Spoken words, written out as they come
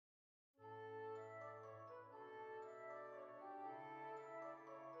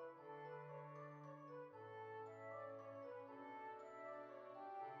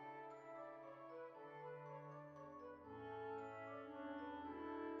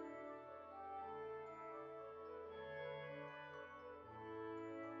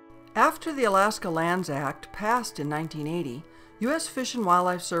After the Alaska Lands Act passed in 1980, U.S. Fish and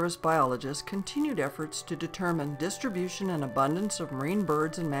Wildlife Service biologists continued efforts to determine distribution and abundance of marine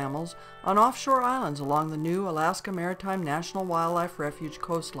birds and mammals on offshore islands along the new Alaska Maritime National Wildlife Refuge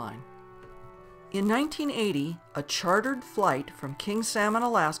coastline. In 1980, a chartered flight from King Salmon,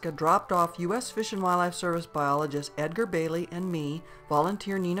 Alaska dropped off U.S. Fish and Wildlife Service biologist Edgar Bailey and me,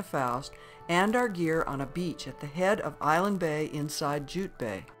 volunteer Nina Faust, and our gear on a beach at the head of Island Bay inside Jute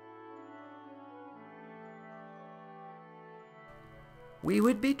Bay. We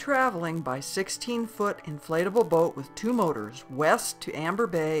would be traveling by 16-foot inflatable boat with 2 motors west to Amber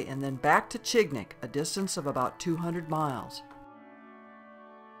Bay and then back to Chignik, a distance of about 200 miles.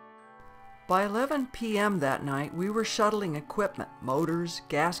 By 11 p.m. that night, we were shuttling equipment, motors,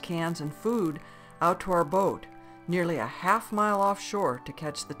 gas cans, and food out to our boat, nearly a half-mile offshore to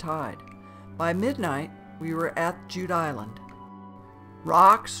catch the tide. By midnight, we were at Jute Island.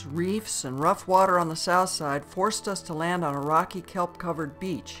 Rocks, reefs, and rough water on the south side forced us to land on a rocky kelp-covered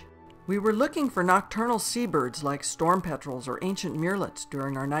beach. We were looking for nocturnal seabirds like storm petrels or ancient murrelets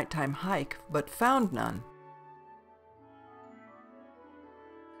during our nighttime hike, but found none.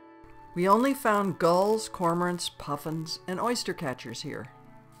 We only found gulls, cormorants, puffins, and oyster catchers here.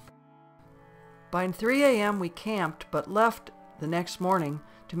 By 3 a.m. we camped, but left the next morning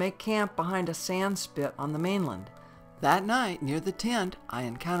to make camp behind a sand spit on the mainland. That night, near the tent, I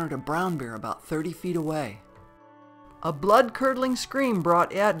encountered a brown bear about 30 feet away. A blood-curdling scream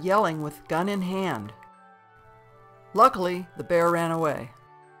brought Ed yelling with gun in hand. Luckily, the bear ran away.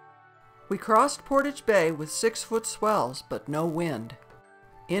 We crossed Portage Bay with 6-foot swells, but no wind.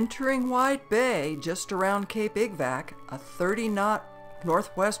 Entering Wide Bay, just around Cape Igvac, a 30-knot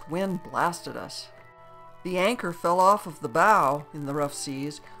northwest wind blasted us. The anchor fell off of the bow in the rough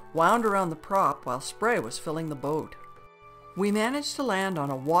seas, wound around the prop while spray was filling the boat. We managed to land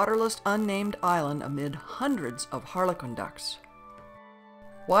on a waterless, unnamed island amid hundreds of harlequin ducks.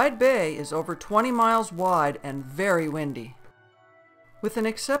 Wide Bay is over 20 miles wide and very windy. With an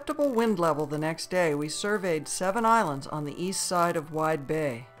acceptable wind level the next day, we surveyed 7 islands on the east side of Wide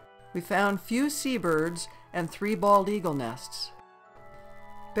Bay. We found few seabirds and 3 bald eagle nests.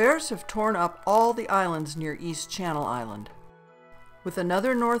 Bears have torn up all the islands near East Channel Island. With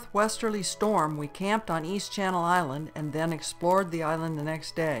another northwesterly storm, we camped on East Channel Island and then explored the island the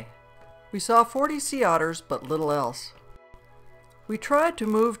next day. We saw 40 sea otters, but little else. We tried to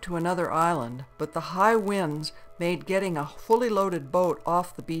move to another island, but the high winds made getting a fully loaded boat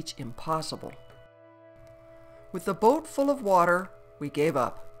off the beach impossible. With the boat full of water, we gave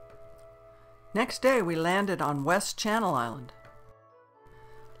up. Next day, we landed on West Channel Island.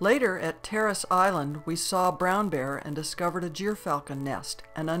 Later, at Terrace Island, we saw a brown bear and discovered a gyrfalcon nest,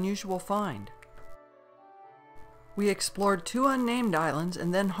 an unusual find. We explored 2 unnamed islands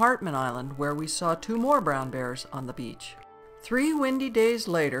and then Hartman Island, where we saw 2 more brown bears on the beach. 3 windy days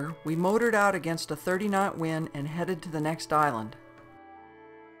later, we motored out against a 30-knot wind and headed to the next island.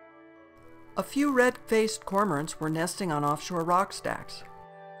 A few red-faced cormorants were nesting on offshore rock stacks.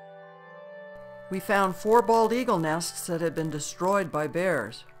 We found 4 bald eagle nests that had been destroyed by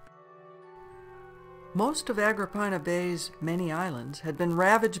bears. Most of Agrippina Bay's many islands had been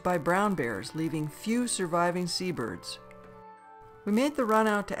ravaged by brown bears, leaving few surviving seabirds. We made the run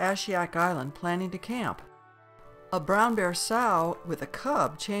out to Ashiak Island, planning to camp. A brown bear sow with a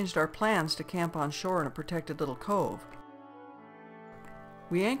cub changed our plans to camp on shore in a protected little cove.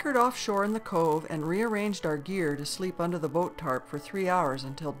 We anchored offshore in the cove and rearranged our gear to sleep under the boat tarp for 3 hours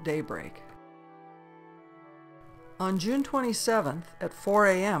until daybreak. On June 27th, at 4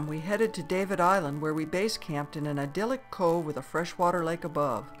 a.m., we headed to David Island, where we base camped in an idyllic cove with a freshwater lake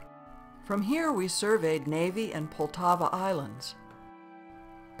above. From here, we surveyed Navy and Poltava Islands.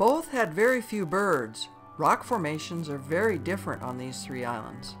 Both had very few birds. Rock formations are very different on these 3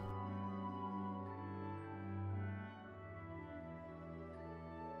 islands.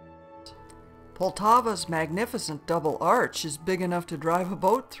 Poltava's magnificent double arch is big enough to drive a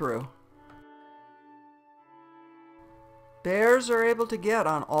boat through. Bears are able to get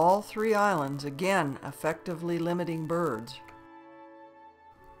on all 3 islands, again effectively limiting birds.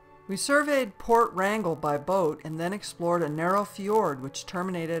 We surveyed Port Wrangell by boat and then explored a narrow fjord which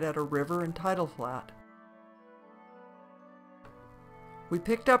terminated at a river and tidal flat. We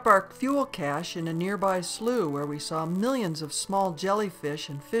picked up our fuel cache in a nearby slough where we saw millions of small jellyfish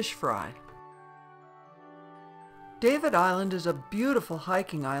and fish fry. David Island is a beautiful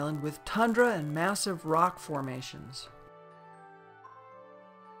hiking island with tundra and massive rock formations.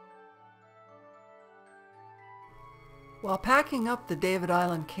 While packing up the David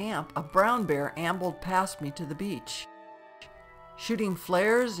Island camp, a brown bear ambled past me to the beach. Shooting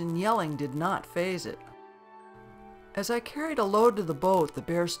flares and yelling did not faze it. As I carried a load to the boat, the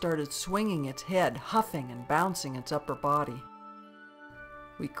bear started swinging its head, huffing and bouncing its upper body.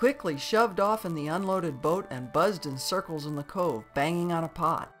 We quickly shoved off in the unloaded boat and buzzed in circles in the cove, banging on a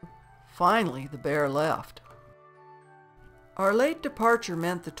pot. Finally, the bear left. Our late departure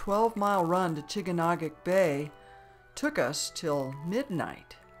meant the 12-mile run to Chiganagik Bay took us till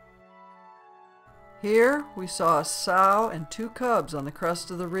midnight. Here we saw a sow and 2 cubs on the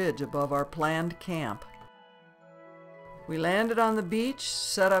crest of the ridge above our planned camp. We landed on the beach,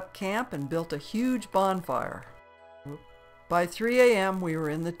 set up camp, and built a huge bonfire. By 3 a.m. we were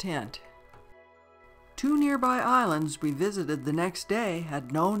in the tent. 2 nearby islands we visited the next day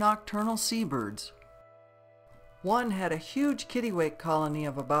had no nocturnal seabirds. One had a huge kittiwake colony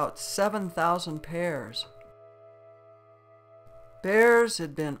of about 7,000 pairs. Bears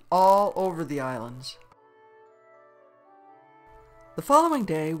had been all over the islands. The following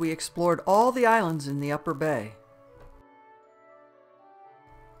day we explored all the islands in the upper bay.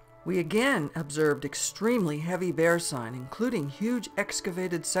 We again observed extremely heavy bear sign, including huge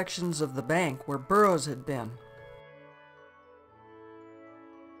excavated sections of the bank where burrows had been.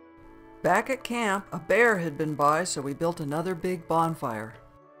 Back at camp, a bear had been by, so we built another big bonfire.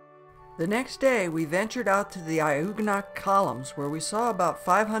 The next day, we ventured out to the Iugnak columns, where we saw about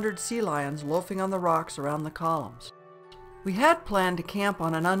 500 sea lions loafing on the rocks around the columns. We had planned to camp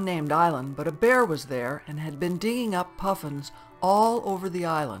on an unnamed island, but a bear was there and had been digging up puffins all over the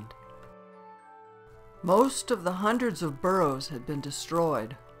island. Most of the hundreds of burrows had been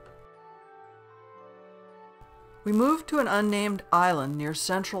destroyed. We moved to an unnamed island near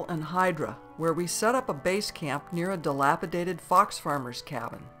Central and Hydra, where we set up a base camp near a dilapidated fox farmer's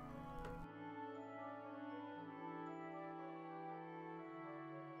cabin.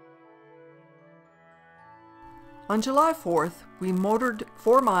 On July 4th, we motored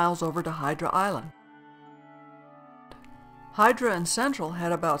 4 miles over to Hydra Island. Hydra and Central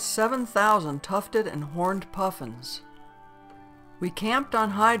had about 7,000 tufted and horned puffins. We camped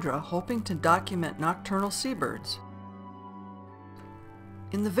on Hydra, hoping to document nocturnal seabirds.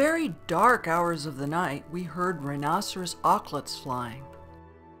 In the very dark hours of the night, we heard rhinoceros auklets flying.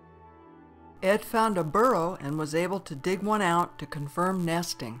 Ed found a burrow and was able to dig one out to confirm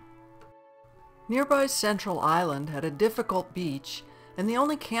nesting. Nearby Central Island had a difficult beach, and the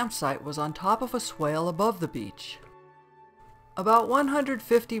only campsite was on top of a swale above the beach. About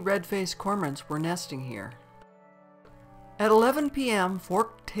 150 red-faced cormorants were nesting here. At 11 p.m.,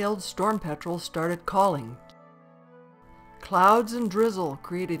 fork-tailed storm petrels started calling. Clouds and drizzle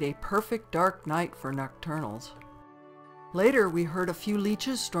created a perfect dark night for nocturnals. Later, we heard a few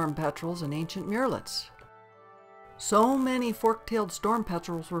leeches, storm petrels, and ancient murrelets. So many fork-tailed storm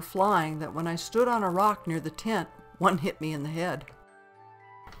petrels were flying that when I stood on a rock near the tent, one hit me in the head.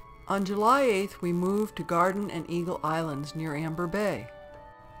 On July 8th, we moved to Garden and Eagle Islands near Amber Bay.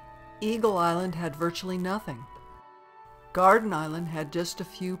 Eagle Island had virtually nothing. Garden Island had just a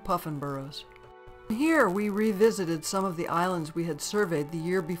few puffin burrows. Here we revisited some of the islands we had surveyed the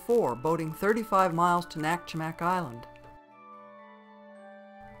year before, boating 35 miles to Nakchimak Island.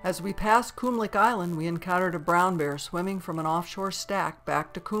 As we passed Kumlik Island, we encountered a brown bear swimming from an offshore stack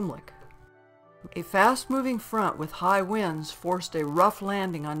back to Kumlik. A fast-moving front with high winds forced a rough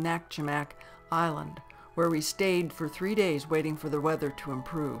landing on Nakchimak Island, where we stayed for 3 days waiting for the weather to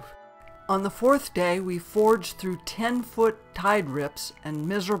improve. On the 4th day, we forged through 10-foot tide rips and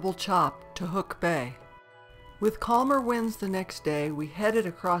miserable chop to Hook Bay. With calmer winds the next day, we headed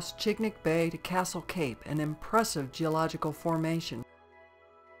across Chignik Bay to Castle Cape, an impressive geological formation.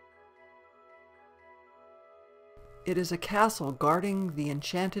 It is a castle guarding the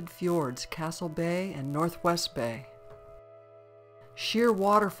enchanted fjords Castle Bay and Northwest Bay. Sheer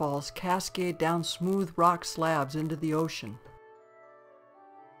waterfalls cascade down smooth rock slabs into the ocean.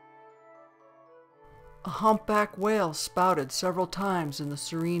 A humpback whale spouted several times in the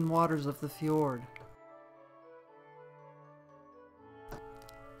serene waters of the fjord.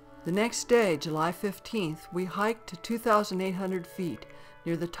 The next day, July 15th, we hiked to 2,800 feet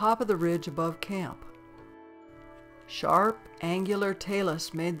near the top of the ridge above camp. Sharp, angular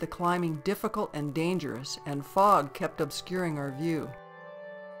talus made the climbing difficult and dangerous, and fog kept obscuring our view.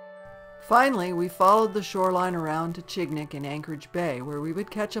 Finally, we followed the shoreline around to Chignik in Anchorage Bay, where we would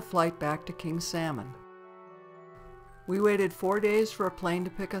catch a flight back to King Salmon. We waited 4 days for a plane to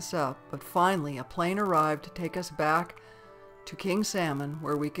pick us up, but finally a plane arrived to take us back to King Salmon,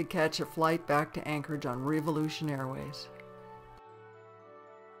 where we could catch a flight back to Anchorage on Revolution Airways.